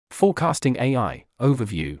Forecasting AI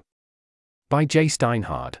Overview by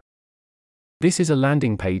jsteinhardt. This is a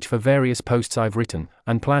landing page for various posts I've written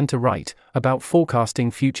and plan to write about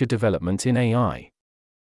forecasting future developments in AI.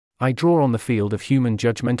 I draw on the field of human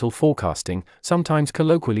judgmental forecasting, sometimes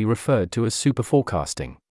colloquially referred to as super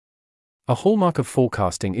forecasting. A hallmark of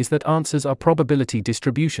forecasting is that answers are probability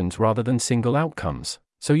distributions rather than single outcomes,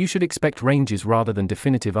 so you should expect ranges rather than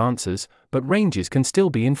definitive answers, but ranges can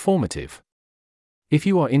still be informative. If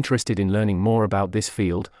you are interested in learning more about this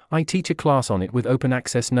field, I teach a class on it with open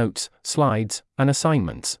access notes, slides, and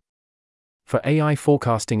assignments. For AI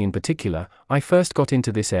forecasting in particular, I first got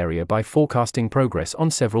into this area by forecasting progress on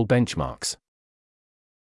several benchmarks.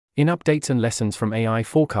 In Updates and Lessons from AI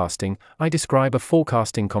Forecasting, I describe a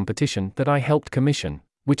forecasting competition that I helped commission,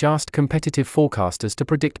 which asked competitive forecasters to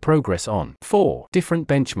predict progress on 4 different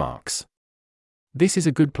benchmarks. This is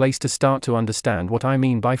a good place to start to understand what I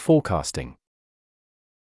mean by forecasting.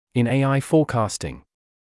 In AI forecasting,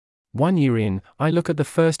 1 year in, I look at the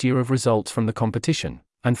first year of results from the competition,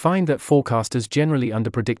 and find that forecasters generally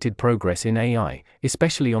underpredicted progress in AI,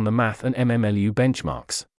 especially on the math and MMLU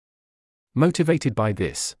benchmarks. Motivated by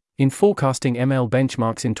this, in forecasting ML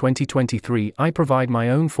benchmarks in 2023, I provide my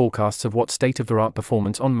own forecasts of what state-of-the-art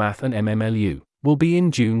performance on math and MMLU will be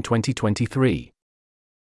in June 2023.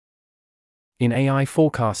 In AI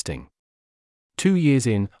forecasting, 2 years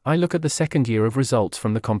in, I look at the second year of results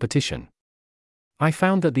from the competition. I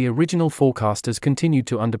found that the original forecasters continued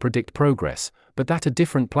to underpredict progress, but that a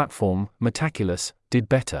different platform, Metaculus, did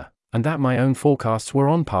better, and that my own forecasts were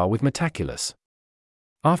on par with Metaculus.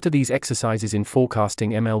 After these exercises in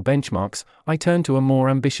forecasting ML benchmarks, I turn to a more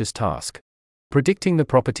ambitious task: predicting the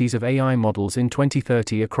properties of AI models in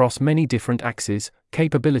 2030 across many different axes,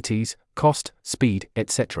 capabilities, cost, speed,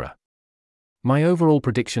 etc. My overall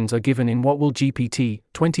predictions are given in What Will GPT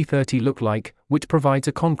 2030 Look Like, which provides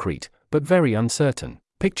a concrete, but very uncertain,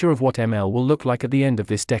 picture of what ML will look like at the end of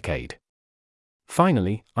this decade.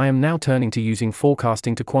 Finally, I am now turning to using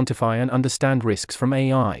forecasting to quantify and understand risks from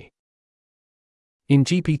AI. In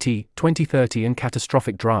GPT 2030 and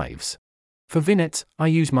catastrophic drives. For vignettes, I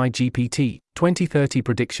use my GPT 2030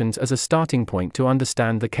 predictions as a starting point to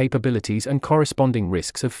understand the capabilities and corresponding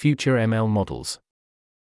risks of future ML models.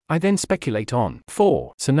 I then speculate on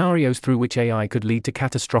 4 scenarios through which AI could lead to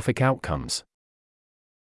catastrophic outcomes.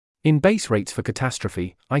 In base rates for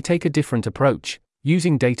catastrophe, I take a different approach,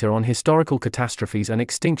 using data on historical catastrophes and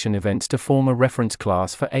extinction events to form a reference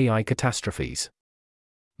class for AI catastrophes.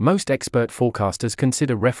 Most expert forecasters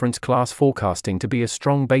consider reference class forecasting to be a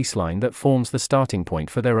strong baseline that forms the starting point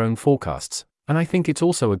for their own forecasts, and I think it's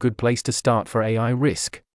also a good place to start for AI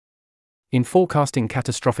risk. In forecasting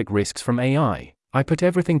catastrophic risks from AI, I put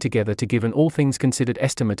everything together to give an all things considered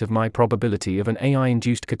estimate of my probability of an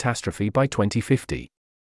AI-induced catastrophe by 2050.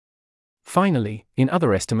 Finally, in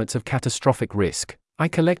other estimates of catastrophic risk, I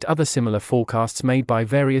collect other similar forecasts made by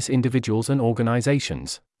various individuals and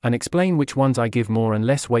organizations, and explain which ones I give more and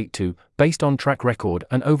less weight to, based on track record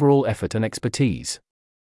and overall effort and expertise.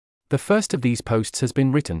 The first of these posts has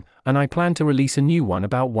been written, and I plan to release a new one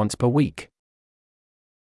about once per week.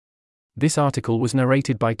 This article was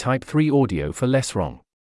narrated by Type 3 Audio for Less Wrong.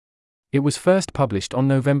 It was first published on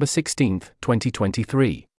November 16,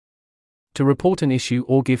 2023. To report an issue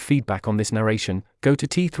or give feedback on this narration, go to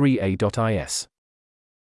t3a.is.